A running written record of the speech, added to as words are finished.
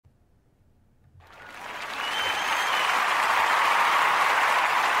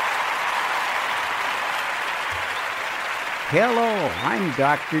Hello, I'm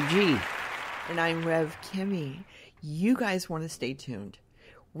Dr. G. And I'm Rev Kimmy. You guys want to stay tuned.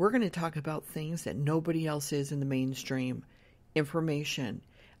 We're going to talk about things that nobody else is in the mainstream. Information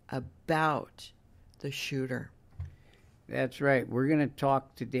about the shooter. That's right. We're going to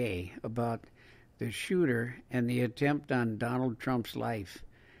talk today about the shooter and the attempt on Donald Trump's life.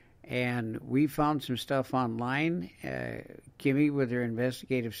 And we found some stuff online, Kimmy with her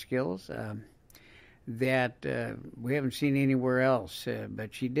investigative skills, that we haven't seen anywhere else.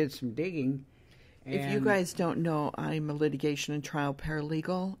 But she did some digging. If you guys don't know, I'm a litigation and trial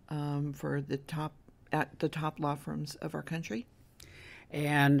paralegal for the top law firms of our country.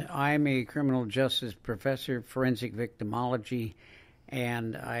 And I'm a criminal justice professor, forensic victimology,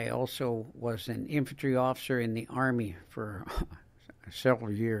 and I also was an infantry officer in the Army for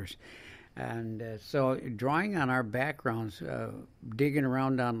several years. And so drawing on our backgrounds, digging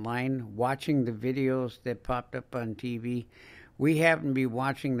around online, watching the videos that popped up on TV, we happened to be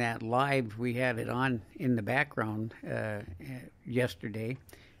watching that live. We had it on in the background yesterday.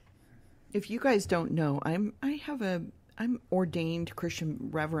 If you guys don't know, I'm ordained Christian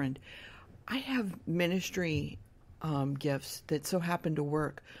reverend. I have ministry gifts that so happen to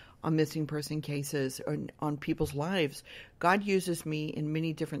work on missing person cases or on people's lives. God uses me in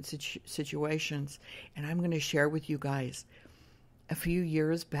many different situations, and I'm going to share with you guys. A few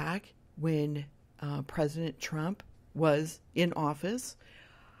years back, when President Trump was in office,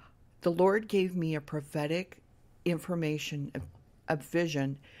 the Lord gave me a prophetic information, a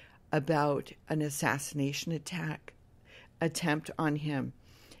vision about an assassination attempt on him.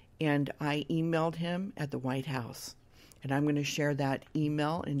 And I emailed him at the White House. And I'm going to share that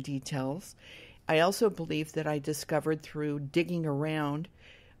email and details. I also believe that I discovered through digging around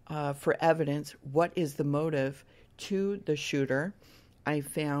for evidence what is the motive to the shooter. I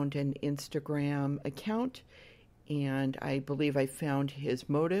found an Instagram account, and I believe I found his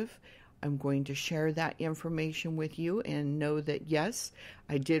motive. I'm going to share that information with you and know that, yes,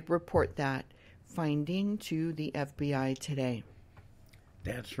 I did report that finding to the FBI today.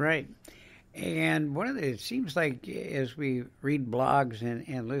 That's right. And it seems like as we read blogs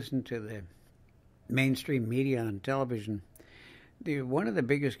and listen to the mainstream media on television, one of the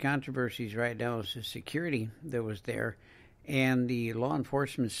biggest controversies right now is the security that was there and the law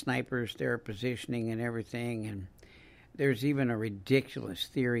enforcement snipers, their positioning and everything. And there's even a ridiculous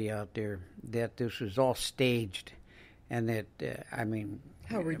theory out there that this was all staged and that,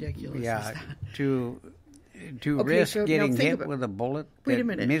 How ridiculous is yeah, that? To Okay, risk so now getting think hit about- with a bullet Wait a that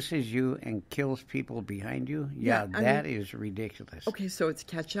minute. misses you and kills people behind you, that is ridiculous. Okay, so it's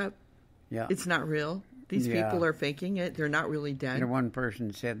ketchup. Yeah. It's not real. These Yeah. people are faking it. They're not really dead. One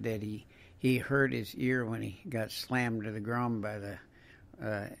person said that he hurt his ear when he got slammed to the ground by the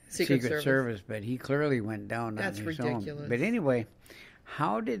Secret Service, but he clearly went down That's on his ridiculous. own. But anyway,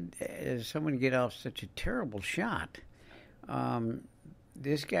 how did someone get off such a terrible shot?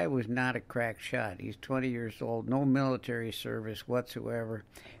 This guy was not a crack shot. He's 20 years old, no military service whatsoever.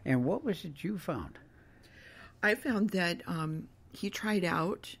 And what was it you found? I found that he tried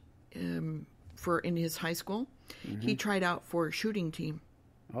out in his high school. Mm-hmm. He tried out for a shooting team.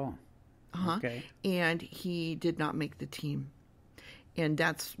 Oh, okay. And he did not make the team. And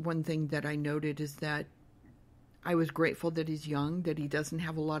that's one thing that I noted is that I was grateful that he's young, that he doesn't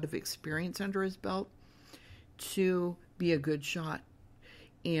have a lot of experience under his belt to be a good shot.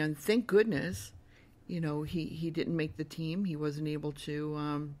 And thank goodness, he didn't make the team. He wasn't able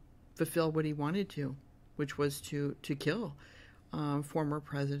to fulfill what he wanted to, which was to kill former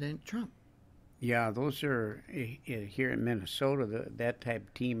President Trump. Yeah, those are here in Minnesota. That type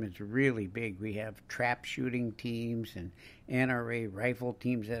of team is really big. We have trap shooting teams and NRA rifle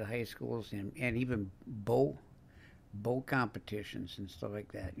teams at high schools, and even bow competitions and stuff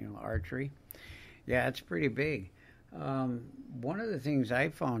like that. Archery. Yeah, it's pretty big. One of the things I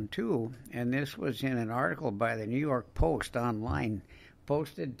found too, and this was in an article by the New York Post online,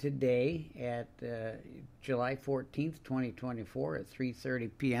 posted today at July 14th, 2024 at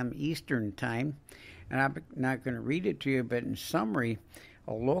 3:30 p.m. Eastern Time. And I'm not going to read it to you, but in summary,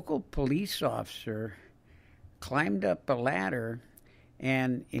 a local police officer climbed up a ladder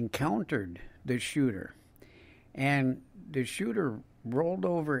and encountered the shooter. And the shooter rolled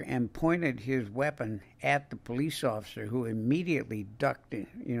over and pointed his weapon at the police officer, who immediately ducked,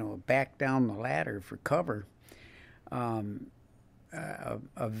 back down the ladder for cover. A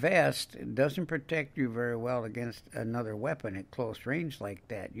vest doesn't protect you very well against another weapon at close range like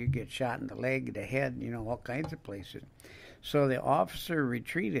that. You get shot in the leg, the head, all kinds of places. So the officer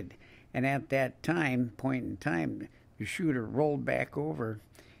retreated, and at that point in time, the shooter rolled back over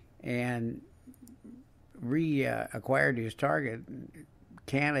and reacquired his target,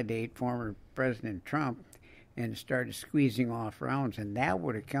 candidate, former President Trump, and started squeezing off rounds, and that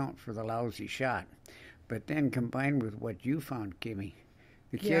would account for the lousy shot. But then combined with what you found, Kimmy,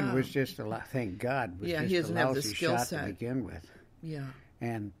 the kid was just thank God, was he just doesn't a have the lousy skill shot set to begin with. Yeah.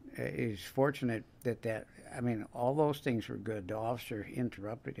 And he's fortunate that, I mean, all those things were good. The officer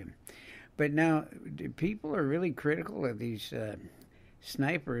interrupted him. But now, people are really critical of these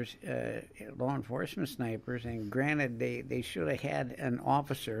snipers, law enforcement snipers, and granted, they should have had an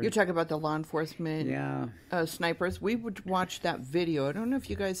officer. You're talking about the law enforcement snipers. We would watch that video. I don't know if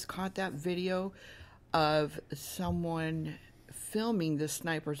you guys caught that video of someone filming the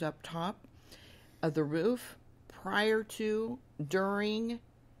snipers up top of the roof prior to, during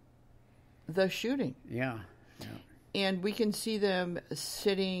the shooting. Yeah. And we can see them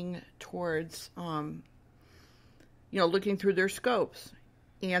sitting towards, looking through their scopes.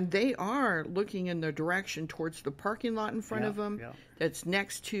 And they are looking in the direction towards the parking lot in front of them that's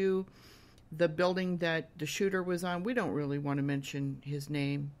next to the building that the shooter was on. We don't really want to mention his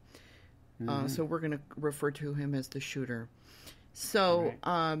name. So we're going to refer to him as the shooter. So,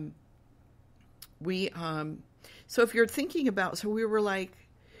 so if you're thinking about, so we were like,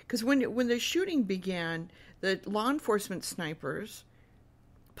 because when the shooting began, the law enforcement snipers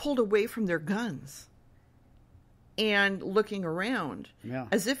pulled away from their guns and looking around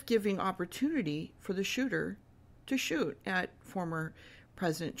as if giving opportunity for the shooter to shoot at former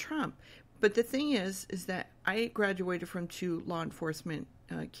President Trump. But the thing is that I graduated from 2 law enforcement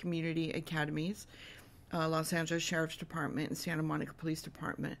community academies, Los Angeles Sheriff's Department and Santa Monica Police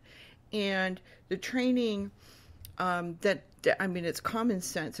Department. And the training, it's common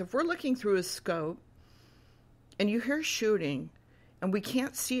sense. If we're looking through a scope and you hear shooting and we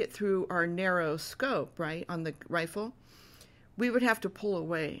can't see it through our narrow scope, right, on the rifle, we would have to pull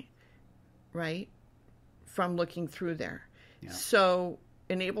away, right, from looking through there. Yeah. So,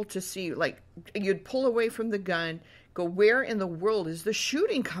 and able to see, like, you'd pull away from the gun, go, where in the world is the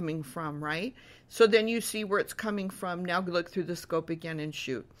shooting coming from, right? So then you see where it's coming from. Now look through the scope again and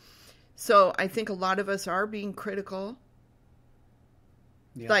shoot. So I think a lot of us are being critical.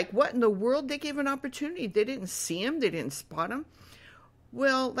 Yeah. Like, what in the world? They gave an opportunity. They didn't see him. They didn't spot him.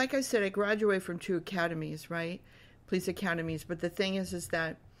 Well, like I said, I graduated from 2 academies, right? Police academies. But the thing is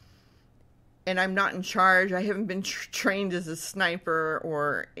that, and I'm not in charge. I haven't been trained as a sniper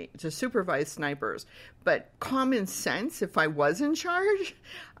or to supervise snipers. But common sense, if I was in charge,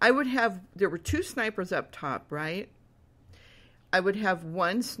 there were 2 snipers up top, right? I would have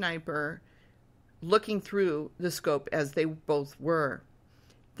one sniper looking through the scope as they both were.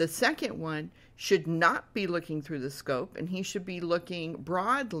 The second one should not be looking through the scope, and he should be looking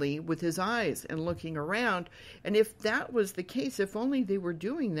broadly with his eyes and looking around. And if that was the case, if only they were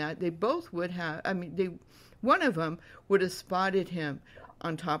doing that, they both would have, one of them would have spotted him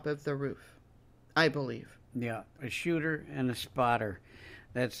on top of the roof, I believe. Yeah, a shooter and a spotter.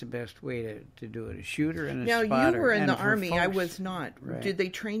 That's the best way to do it. A shooter and a spotter. Now, you were in the Army. Folks, I was not. Right. Did they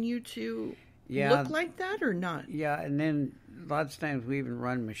train you to look like that or not? Yeah, and then lots of times we even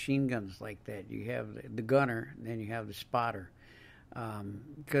run machine guns like that. You have the gunner, and then you have the spotter.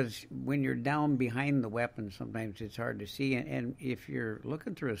 Because when you're down behind the weapon, sometimes it's hard to see. And if you're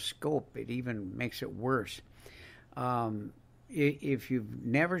looking through a scope, it even makes it worse. If you've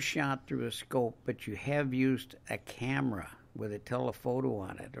never shot through a scope, but you have used a camera with a telephoto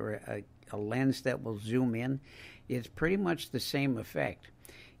on it or a lens that will zoom in, it's pretty much the same effect.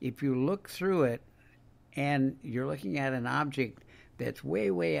 If you look through it and you're looking at an object that's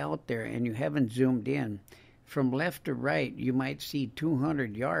way, way out there and you haven't zoomed in, from left to right, you might see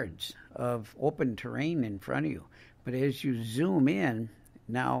 200 yards of open terrain in front of you. But as you zoom in,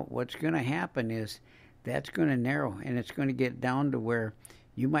 now what's going to happen is that's going to narrow, and it's going to get down to where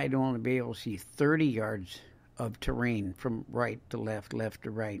you might only be able to see 30 yards of terrain from right to left, left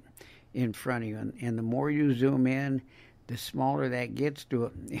to right in front of you. And the more you zoom in, the smaller that gets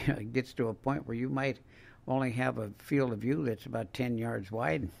to it gets to a point where you might only have a field of view that's about 10 yards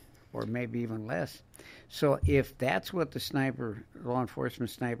wide or maybe even less. So if that's what the law enforcement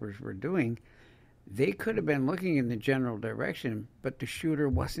snipers were doing, they could have been looking in the general direction, but the shooter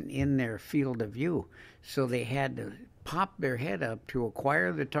wasn't in their field of view. So they had to pop their head up to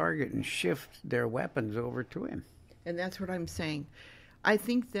acquire the target and shift their weapons over to him. And that's what I'm saying. I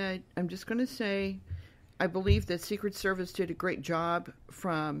think that, I'm just going to say, I believe that Secret Service did a great job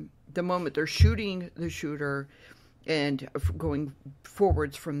from the moment they're shooting the shooter and going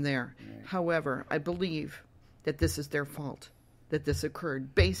forwards from there. Right. However, I believe that this is their fault, that this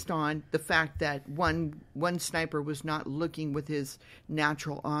occurred based on the fact that one sniper was not looking with his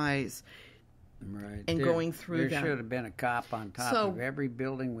natural eyes Right. and going through there that. should have been a cop on top of every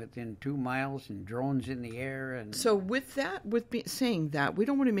building within 2 miles and drones in the air. And so with that, saying that, we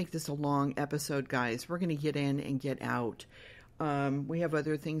don't want to make this a long episode, guys. We're going to get in and get out. We have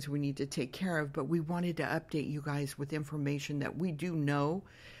other things we need to take care of, but we wanted to update you guys with information that we do know.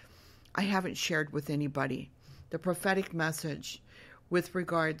 I haven't shared with anybody. The prophetic message with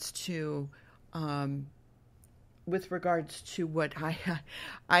regards to what I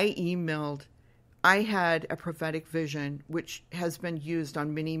emailed. I had a prophetic vision, which has been used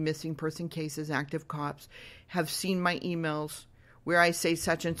on many missing person cases. Active cops have seen my emails where I say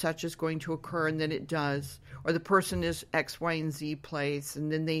such and such is going to occur, and then it does. Or the person is X, Y, and Z place,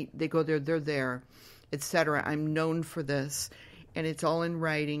 and then they go there, they're there, etc. I'm known for this, and it's all in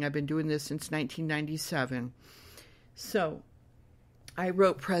writing. I've been doing this since 1997. So I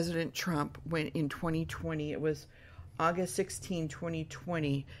wrote President Trump when in 2020. It was August 16,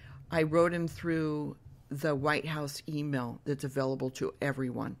 2020. I wrote him through the White House email that's available to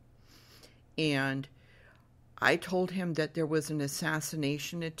everyone. And I told him that there was an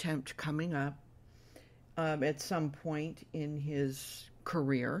assassination attempt coming up at some point in his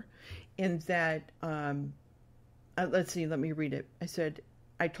career. And that, let's see, let me read it.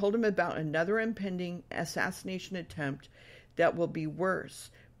 I told him about another impending assassination attempt that will be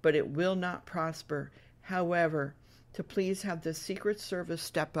worse, but it will not prosper. However, to please have the Secret Service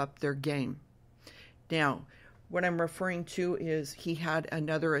step up their game. Now, what I'm referring to is he had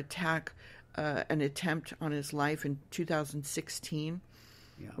another attack, an attempt on his life in 2016,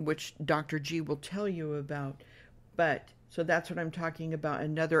 which Dr. G will tell you about. But, so that's what I'm talking about,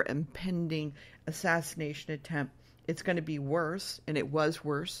 another impending assassination attempt. It's going to be worse, and it was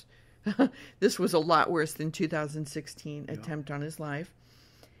worse. This was a lot worse than 2016 attempt on his life.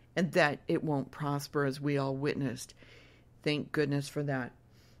 And that it won't prosper, as we all witnessed. Thank goodness for that.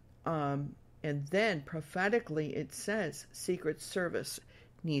 And then prophetically it says Secret Service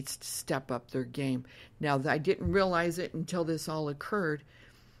needs to step up their game. Now, I didn't realize it until this all occurred,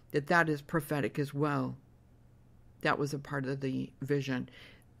 that is prophetic as well. That was a part of the vision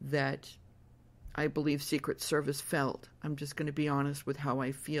that I believe Secret Service felt. I'm just going to be honest with how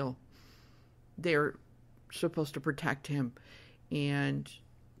I feel. They're supposed to protect him. And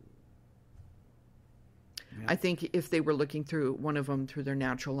I think if they were looking through one of them through their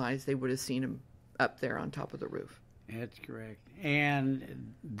natural eyes, they would have seen him up there on top of the roof. That's correct.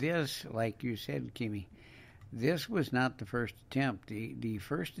 And this, like you said, Kimmy, this was not the first attempt. The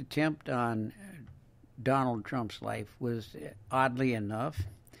first attempt on Donald Trump's life was, oddly enough,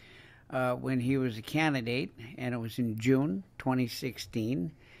 when he was a candidate, and it was in June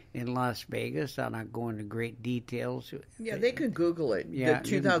 2016 in Las Vegas. I'll not go into great details. Yeah, they could Google it. Yeah, the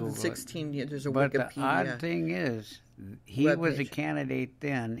 2016, there's a Wikipedia. But the odd thing is, he was a candidate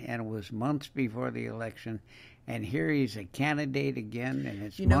then, and it was months before the election. And here he's a candidate again, and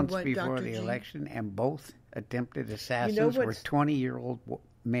it's months before Dr. the G? election, and both attempted assassins were 20-year-old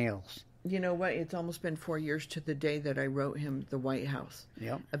males. You know what? It's almost been 4 years to the day that I wrote him the White House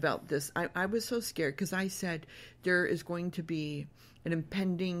about this. I was so scared because I said there is going to be an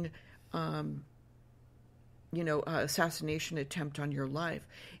impending, assassination attempt on your life.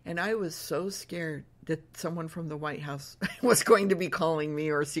 And I was so scared that someone from the White House was going to be calling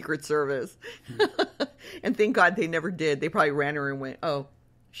me, or Secret Service. And thank God they never did. They probably ran her and went, oh,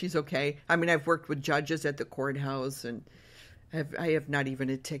 she's okay. I mean, I've worked with judges at the courthouse, and I have not even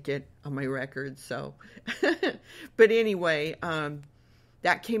a ticket on my record. So, but anyway,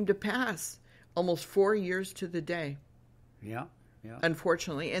 that came to pass almost 4 years to the day. Yeah.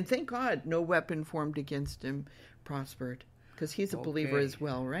 Unfortunately. And thank God no weapon formed against him prospered, because he's a believer as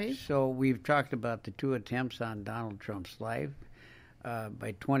well, right? So we've talked about the two attempts on Donald Trump's life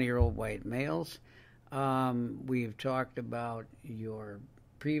by 20-year-old white males. We've talked about your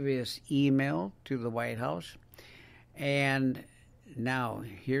previous email to the White House. And now,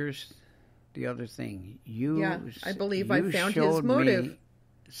 here's the other thing. I believe I found his motive. Me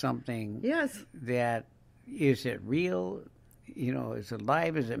something. Yes. That, is it real? You know, is it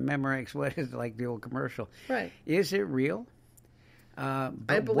live? Is it Memorex? What is it, like the old commercial? Right. Is it real? But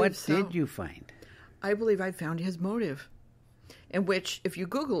I believe what so. did you find? I believe I found his motive. In which, if you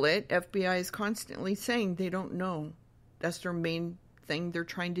Google it, FBI is constantly saying they don't know. That's their main thing they're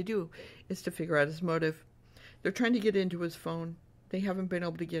trying to do, is to figure out his motive. They're trying to get into his phone. They haven't been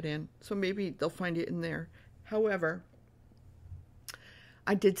able to get in. So maybe they'll find it in there. However,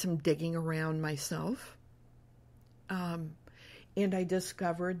 I did some digging around myself. And I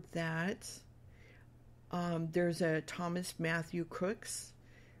discovered that there's a Thomas Matthew Crooks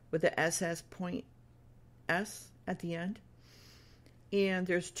with the SS point S at the end. And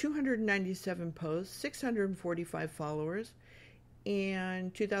there's 297 posts, 645 followers,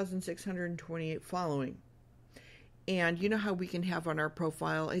 and 2,628 following. And you know how we can have on our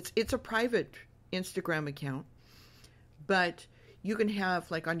profile, it's a private Instagram account, but you can have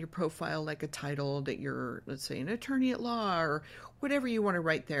like on your profile like a title that you're, let's say, an attorney at law or whatever you want to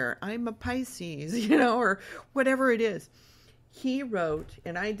write there. I'm a Pisces, or whatever it is. He wrote,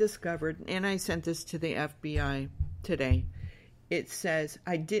 and I discovered, and I sent this to the FBI today. It says,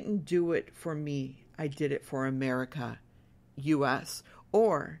 I didn't do it for me. I did it for America, U.S.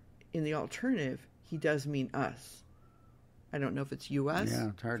 Or in the alternative, he does mean us. I don't know if it's U.S.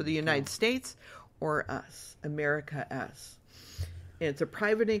 For the United States or us, America, us. And it's a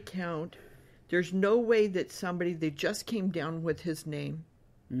private account. There's no way that they just came down with his name.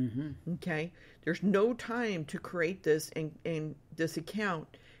 Mm-hmm. Okay? There's no time to create this and this account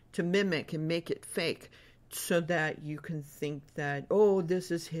to mimic and make it fake so that you can think that, oh,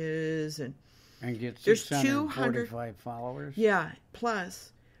 this is his. And get 645 followers? Yeah,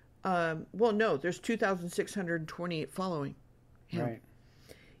 plus, there's 2,628 following him. Right.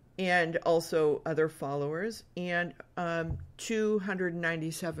 And also other followers, and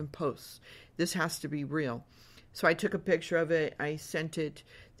 297 posts. This has to be real. So I took a picture of it. I sent it.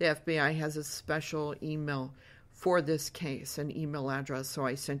 The FBI has a special email for this case, an email address, so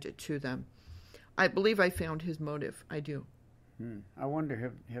I sent it to them. I believe I found his motive. I do. I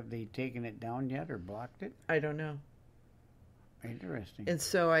wonder, have they taken it down yet or blocked it? I don't know. Interesting. And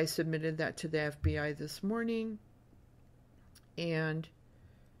so I submitted that to the FBI this morning. And,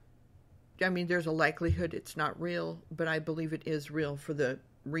 I mean, there's a likelihood it's not real, but I believe it is real for the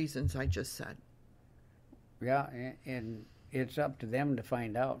reasons I just said. Yeah, and it's up to them to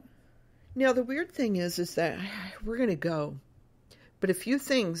find out. Now, the weird thing is that we're going to go. But a few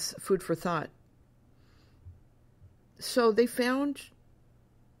things, food for thought. So they found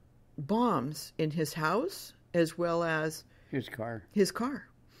bombs in his house as well as his car.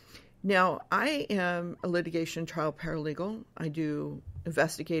 Now, I am a litigation trial paralegal. I do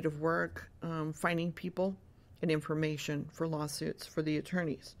investigative work, finding people and information for lawsuits for the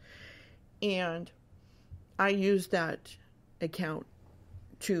attorneys. And I use that account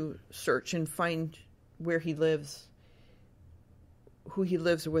to search and find where he lives, who he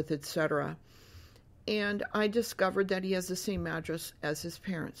lives with, etc. And I discovered that he has the same address as his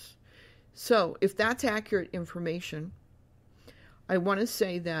parents. So if that's accurate information, I want to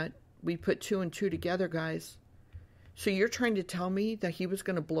say that we put 2 and 2 together, guys. So you're trying to tell me that he was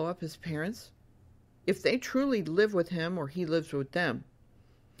going to blow up his parents? If they truly live with him or he lives with them,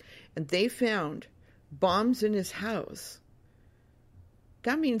 and they found bombs in his house,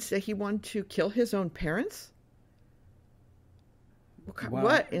 that means that he wanted to kill his own parents? Wow.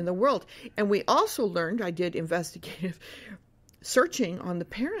 What in the world? And we also learned, I did investigative searching on the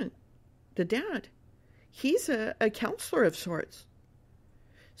parent, the dad. He's a counselor of sorts.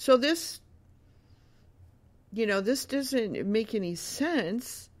 So this doesn't make any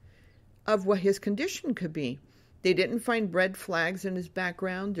sense of what his condition could be. They didn't find red flags in his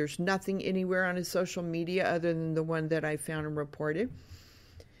background. There's nothing anywhere on his social media other than the one that I found and reported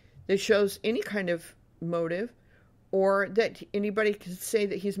that shows any kind of motive or that anybody could say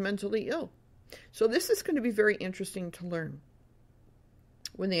that he's mentally ill. So this is going to be very interesting to learn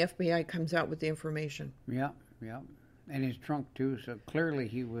when the FBI comes out with the information. Yeah. And his trunk, too, so clearly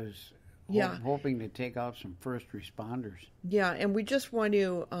he was hoping to take out some first responders. Yeah, and we just want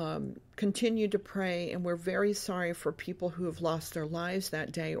to continue to pray, and we're very sorry for people who have lost their lives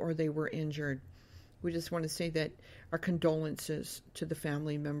that day or they were injured. We just want to say that our condolences to the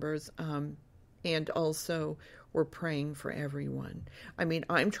family members, and also we're praying for everyone. I mean,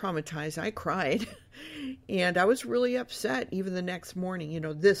 I'm traumatized. I cried, and I was really upset even the next morning.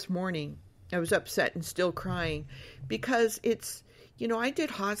 This morning, I was upset and still crying because it's, I did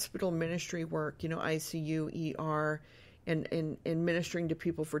hospital ministry work, ICU, ER, and ministering to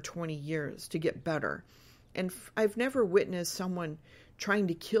people for 20 years to get better. And I've never witnessed someone trying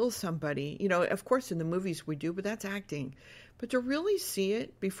to kill somebody. Of course, in the movies we do, but that's acting. But to really see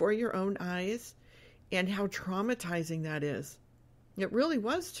it before your own eyes and how traumatizing that is, it really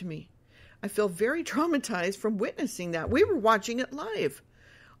was to me. I feel very traumatized from witnessing that. We were watching it live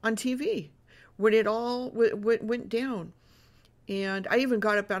on TV when it all went down. And I even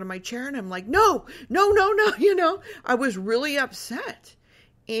got up out of my chair and I'm like, no, I was really upset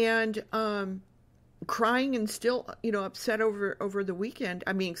and crying and still, upset over the weekend.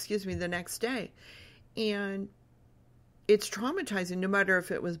 The next day. And it's traumatizing, no matter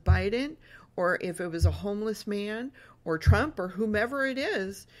if it was Biden or if it was a homeless man or Trump or whomever it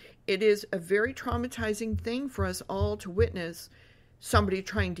is a very traumatizing thing for us all to witness somebody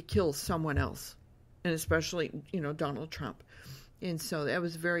trying to kill someone else, and especially, Donald Trump. And so that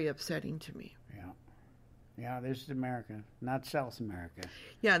was very upsetting to me. Yeah, this is America, not South America.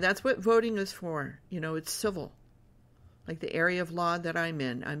 Yeah, that's what voting is for. It's civil. Like the area of law that I'm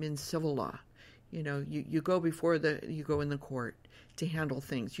in civil law. You go you go in the court to handle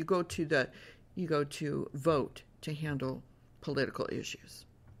things. You go to vote to handle political issues.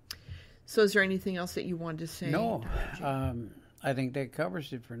 So is there anything else that you wanted to say? No, I think that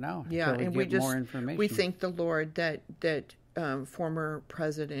covers it for now. Yeah, and we more information. We thank the Lord that former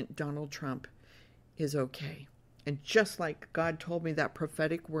President Donald Trump is okay. And just like God told me that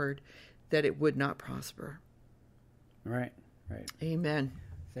prophetic word, that it would not prosper. Right. Amen.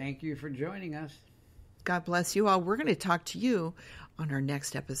 Thank you for joining us. God bless you all. We're going to talk to you on our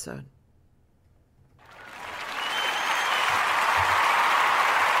next episode.